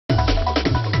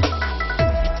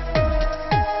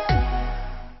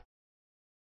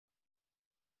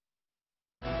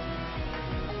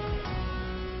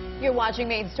watching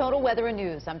Maine's Total Weather and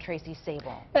News. I'm Tracy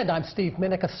Sable. And I'm Steve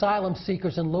Minnick. Asylum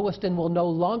seekers in Lewiston will no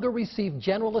longer receive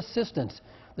general assistance.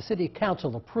 The City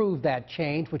Council approved that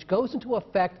change, which goes into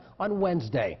effect on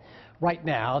Wednesday. Right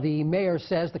now, the mayor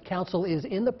says the council is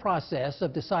in the process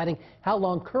of deciding how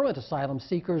long current asylum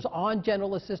seekers on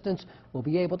general assistance will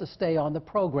be able to stay on the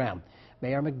program.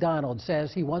 Mayor McDonald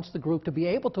says he wants the group to be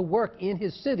able to work in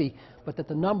his city, but that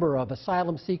the number of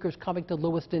asylum seekers coming to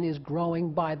Lewiston is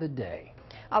growing by the day.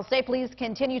 State police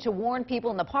continue to warn people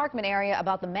in the Parkman area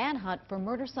about the manhunt for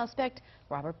murder suspect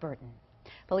Robert Burton.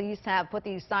 Police have put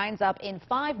these signs up in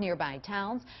 5 nearby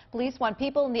towns. Police want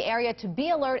people in the area to be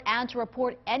alert and to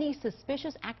report any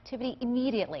suspicious activity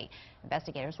immediately.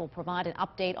 Investigators will provide an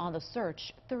update on the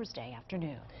search Thursday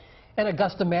afternoon. An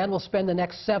Augusta man will spend the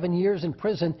next 7 years in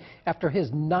prison after his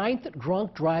 9th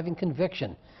drunk driving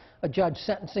conviction. A judge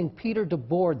sentencing Peter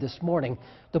DeBoard this morning.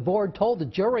 DeBoard told the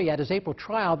jury at his April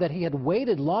trial that he had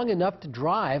waited long enough to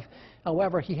drive.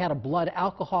 However, he had a blood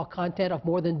alcohol content of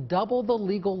more than double the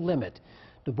legal limit.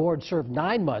 DeBoard served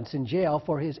 9 months in jail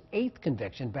for his 8th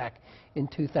conviction back in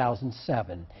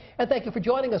 2007. And thank you for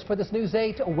joining us for this News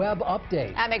 8 web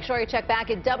update. And make sure you check back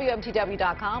at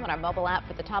WMTW.com and our mobile app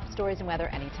for the top stories and weather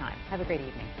anytime. Have a great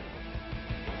evening.